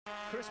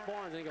Chris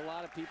Barnes, I think a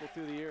lot of people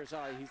through the years,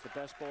 oh, he's the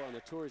best bowler on the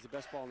tour, he's the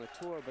best bowler on the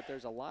tour, but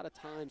there's a lot of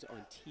times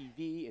on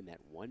TV in that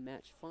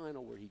one-match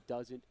final where he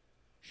doesn't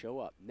show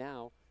up.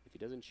 Now, if he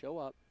doesn't show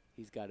up,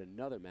 he's got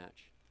another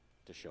match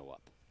to show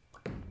up.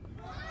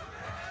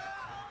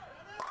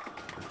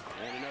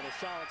 And another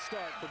solid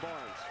start for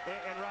Barnes.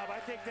 And Rob, I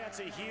think that's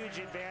a huge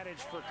advantage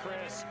for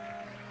Chris.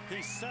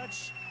 He's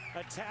such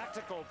a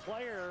tactical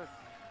player.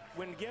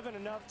 When given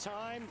enough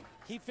time,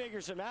 he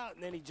figures him out,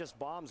 and then he just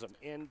bombs him.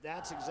 And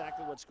that's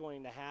exactly what's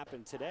going to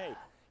happen today.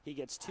 He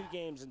gets 2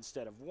 games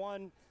instead of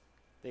 1.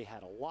 They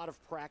had a lot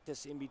of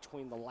practice in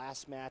between the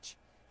last match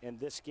and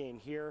this game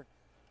here.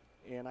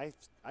 And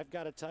I've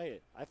got to tell you,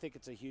 I think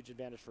it's a huge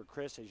advantage for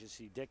Chris as you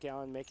see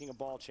Ritchie-Allen making a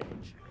ball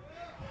change.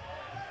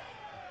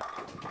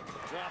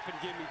 Drop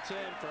and give me 10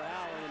 for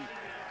Allen.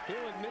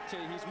 He'll admit to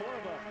you, he's more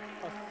of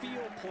a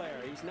feel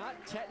player. He's not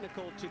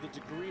technical to the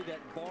degree that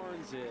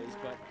Barnes is,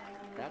 but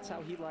that's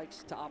how he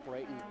likes to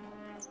operate, and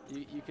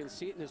you can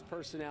see it in his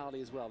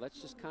personality as well.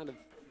 That's just kind of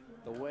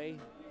the way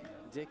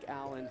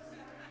Ritchie-Allen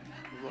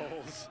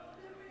rolls.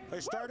 They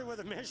started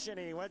with a mission,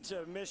 and he went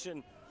to a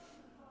mission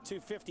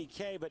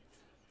 250K, but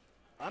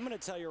I'm going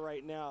to tell you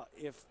right now,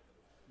 if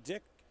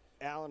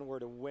Ritchie-Allen were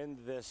to win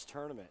this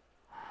tournament,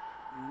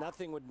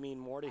 nothing would mean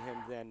more to him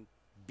than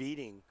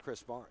beating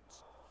Chris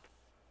Barnes.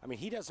 I mean,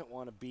 he doesn't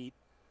want to beat,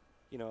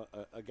 you know,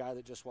 a guy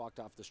that just walked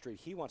off the street.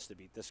 He wants to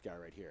beat this guy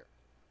right here.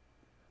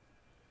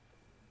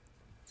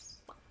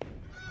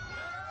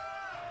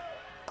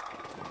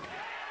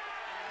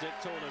 Dick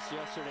told us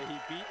yesterday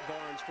he beat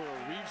Barnes for a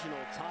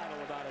regional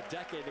title about a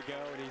decade ago,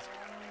 and he's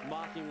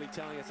mockingly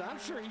telling us, I'm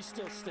sure he's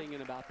still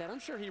stinging about that. I'm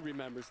sure he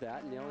remembers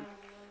that, you know.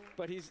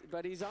 But he's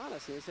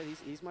honest. He said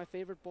he's my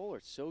favorite bowler.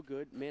 So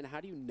good, man.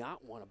 How do you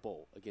not want to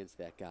bowl against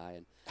that guy?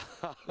 And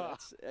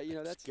that's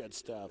that's good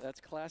stuff. That's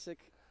classic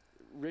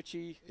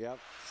Ritchie /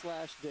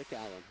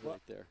 Ritchie-Allen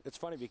right there. It's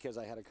funny because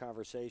I had a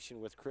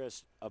conversation with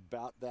Chris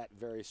about that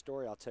very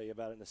story. I'll tell you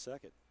about it in a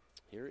second.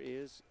 Here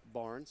is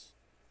Barnes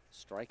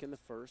striking the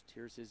first.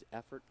 Here's his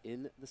effort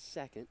in the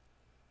second.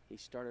 He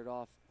started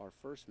off our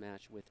first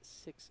match with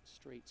 6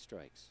 straight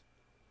strikes.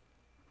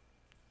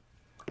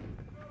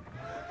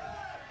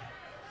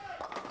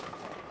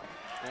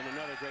 And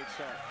another great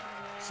start.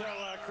 So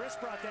Chris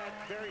brought that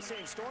very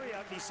same story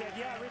up. He said,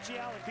 yeah,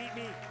 Ritchie-Allen beat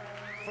me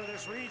for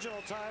this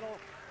regional title.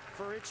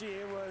 For Ritchie,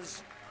 it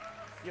was,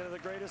 you know, the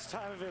greatest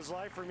time of his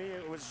life. For me,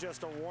 it was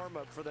just a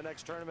warm-up for the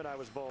next tournament I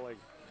was bowling.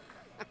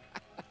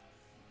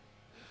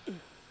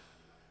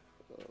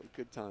 Oh,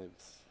 good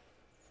times.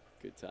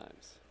 Good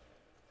times.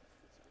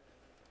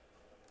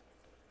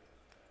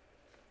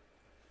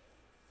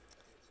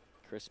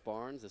 Chris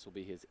Barnes, this will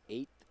be his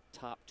 8th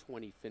top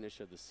 20 finish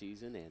of the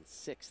season and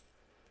 6th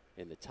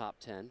in the top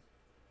 10.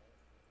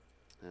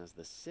 As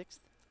the 6th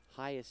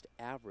highest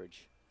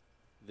average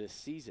this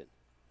season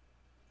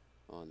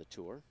on the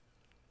tour.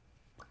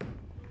 And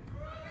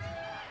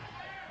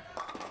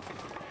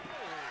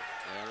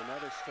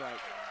another strike.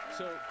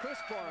 So Chris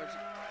Barnes,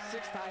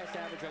 6th highest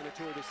average on the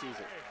tour this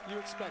season. You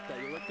expect that.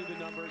 You look through the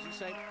numbers, you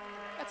say,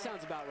 that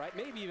sounds about right.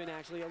 Maybe even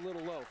actually a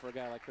little low for a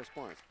guy like Chris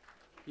Barnes.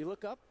 You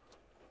look up,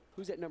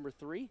 who's at number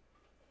 3?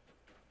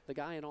 The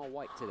guy in all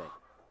white today,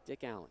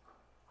 Ritchie-Allen.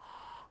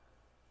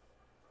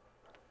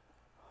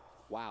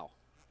 Wow.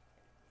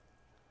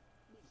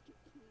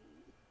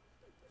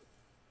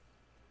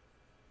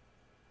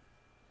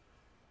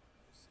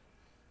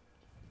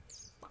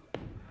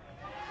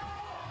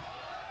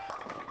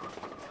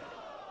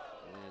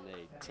 And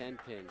a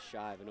 10-pin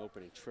shy of an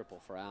opening triple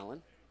for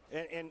Allen.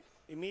 And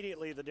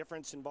immediately the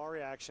difference in ball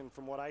reaction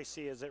from what I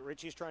see is that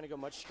Ritchie's trying to go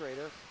much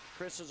straighter.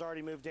 Chris has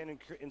already moved in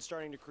and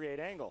starting to create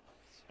angle.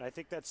 And I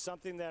think that's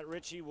something that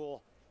Ritchie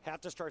will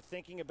have to start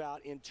thinking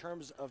about in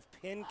terms of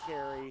pin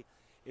carry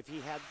if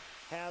he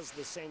has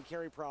the same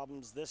carry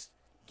problems this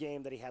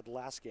game that he had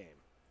last game.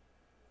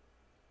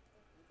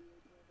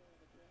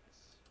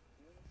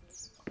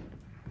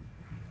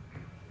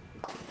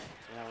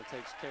 Allen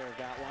takes care of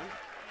that one.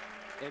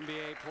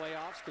 NBA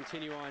playoffs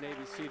continue on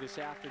ABC this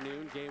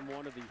afternoon. Game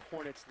 1 of the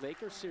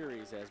Hornets-Lakers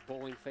series as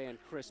bowling fan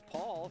Chris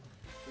Paul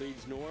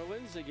leads New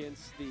Orleans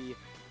against the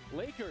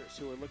Lakers,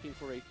 who are looking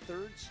for a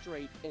 3rd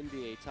straight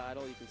NBA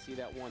title. You can see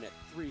that one at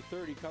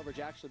 3:30.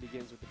 Coverage actually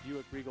begins with the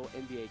Buick Regal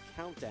NBA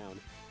Countdown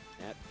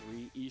at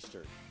 3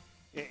 Eastern.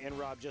 And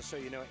Rob, just so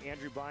you know,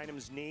 Andrew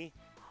Bynum's knee,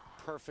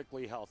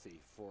 perfectly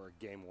healthy for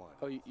Game 1.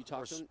 Oh, you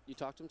talked to him? You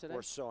talked to him today?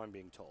 Or so I'm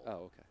being told.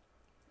 Oh, okay.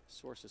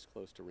 Sources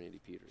close to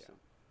Randy Peterson. Yeah.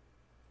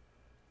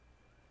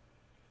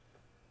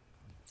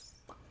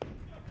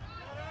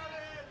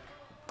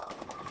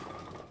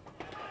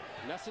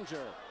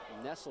 Messenger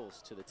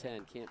nestles to the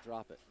 10, can't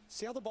drop it.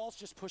 See how the ball's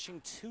just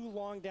pushing too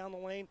long down the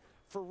lane?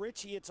 For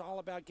Ritchie, it's all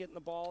about getting the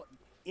ball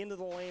into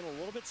the lane a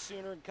little bit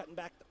sooner and cutting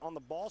back on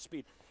the ball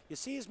speed. You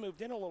see he's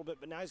moved in a little bit,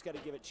 but now he's got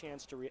to give it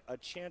a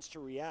chance to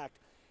react,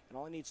 and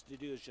all he needs to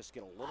do is just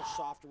get a little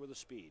softer with the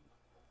speed.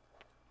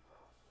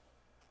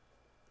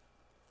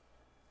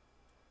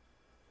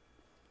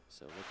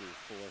 So looking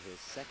for his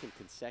 2nd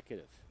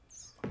consecutive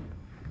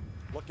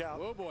Look out.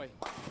 Oh boy,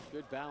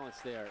 good balance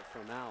there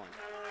from Allen.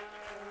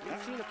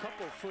 We've seen a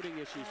couple of footing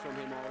issues from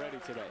him already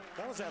today.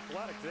 That was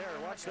athletic there.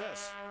 Watch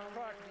this.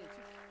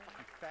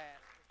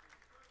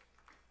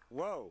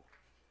 Whoa.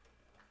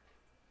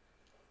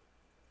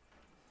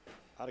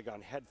 I'd have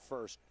gone head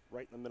first,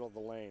 right in the middle of the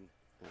lane.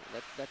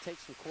 That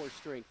takes some core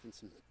strength and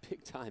some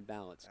big-time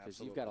balance, because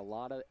you've got a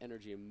lot of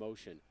energy and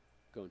motion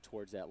going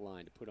towards that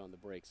line to put on the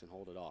brakes and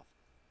hold it off.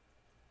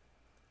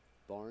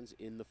 Barnes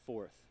in the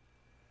fourth.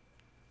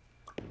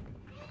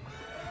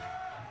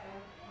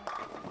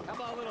 How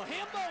about a little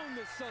ham bone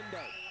this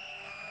Sunday?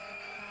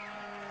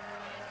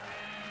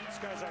 This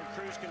guy's on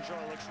cruise control.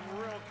 Looks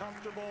real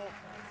comfortable,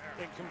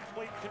 in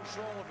complete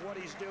control of what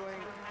he's doing.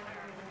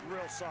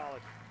 Real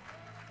solid.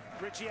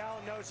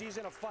 Ritchie-Allen knows he's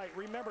in a fight.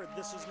 Remember,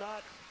 this is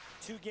not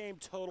two-game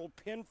total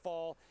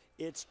pinfall.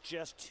 It's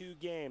just 2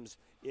 games.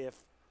 If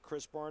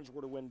Chris Barnes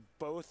were to win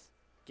both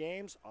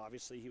games,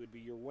 obviously he would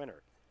be your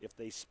winner. If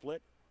they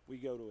split, we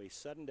go to a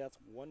sudden death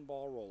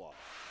 1-ball roll-off.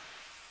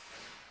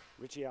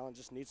 Ritchie-Allen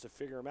just needs to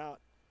figure him out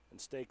and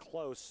stay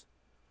close,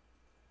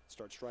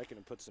 start striking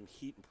and put some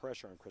heat and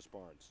pressure on Chris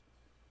Barnes.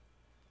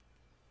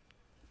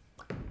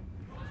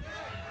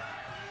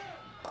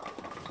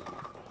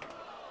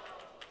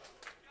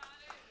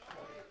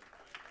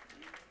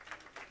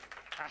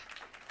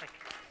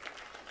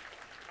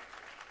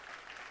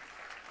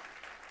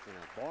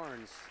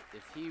 Barnes,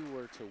 if he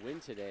were to win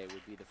today,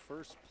 would be the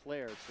first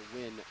player to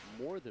win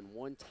more than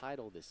 1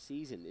 title this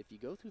season. If you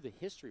go through the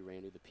history,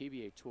 Randy, the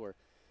PBA Tour,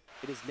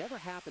 it has never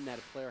happened that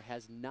a player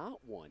has not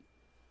won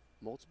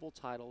multiple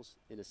titles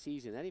in a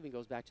season. That even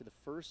goes back to the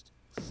first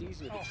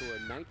season of the tour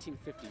in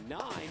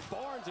 1959.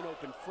 Barnes an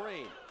open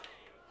frame.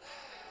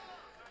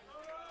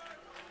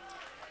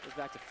 Goes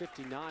back to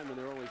 59 when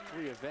there were only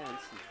 3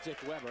 events. Dick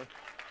Weber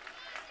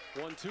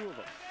won 2 of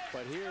them.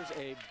 But here's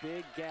a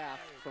big gap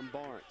from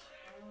Barnes.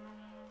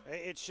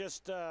 It's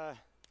just hard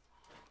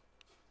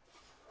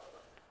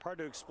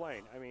to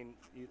explain. I mean,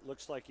 it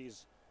looks like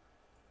he's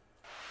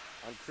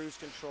on cruise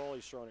control.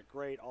 He's throwing it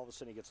great. All of a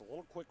sudden, he gets a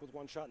little quick with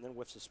 1 shot and then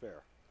whiffs a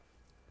spare.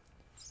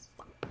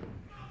 All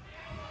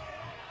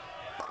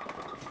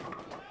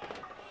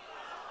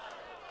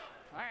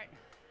right.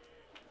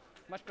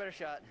 Much better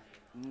shot.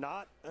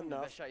 Not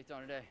enough. Best shot you've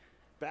thrown today.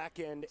 Back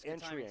end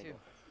entry angle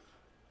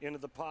into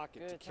the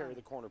pocket to carry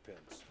the corner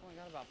pins. Only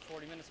got about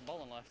 40 minutes of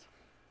bowling left.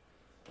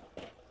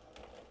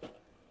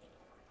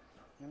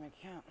 You make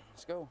it count.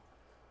 Let's go.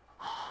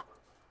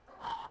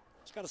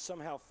 He's got to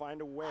somehow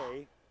find a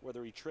way,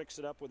 whether he tricks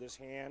it up with his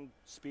hand,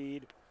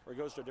 speed, or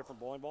goes to a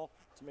different bowling ball,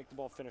 to make the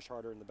ball finish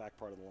harder in the back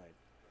part of the lane.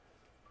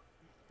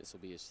 This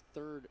will be his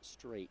 3rd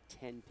straight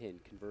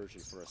 10-pin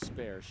conversion for a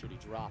spare should he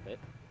drop it.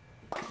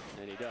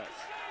 And he does.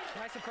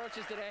 Nice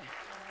approaches today.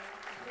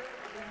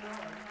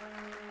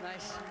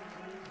 Nice.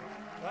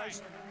 Well,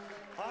 he's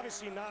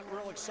obviously not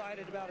real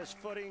excited about his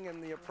footing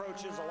and the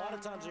approaches. A lot of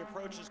times the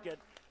approaches get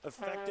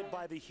affected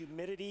by the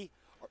humidity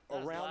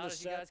around the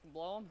set. You guys can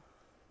blow them.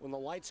 When the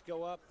lights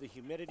go up, the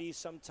humidity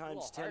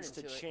sometimes tends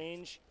to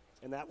change,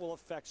 and that will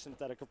affect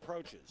synthetic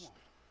approaches.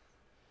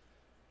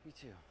 Me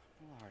too.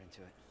 A little hard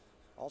into it.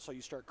 Also,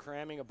 you start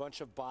cramming a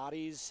bunch of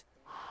bodies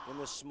in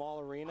this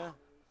small arena.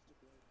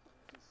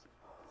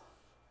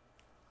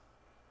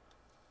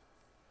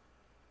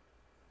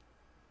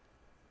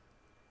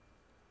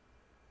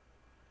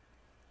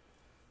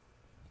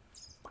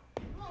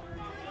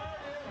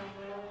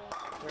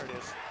 There it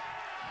is.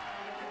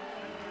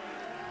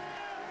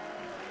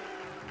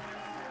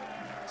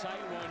 Tight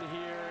one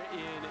here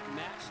in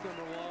match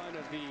number 1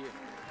 of the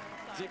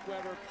Dick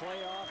Weber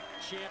Playoff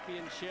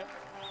Championship.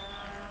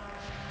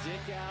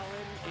 Dick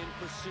Allen in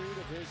pursuit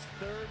of his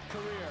 3rd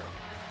career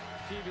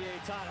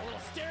PBA title. A little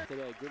stare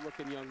today.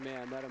 Good-looking young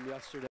man. Met him yesterday.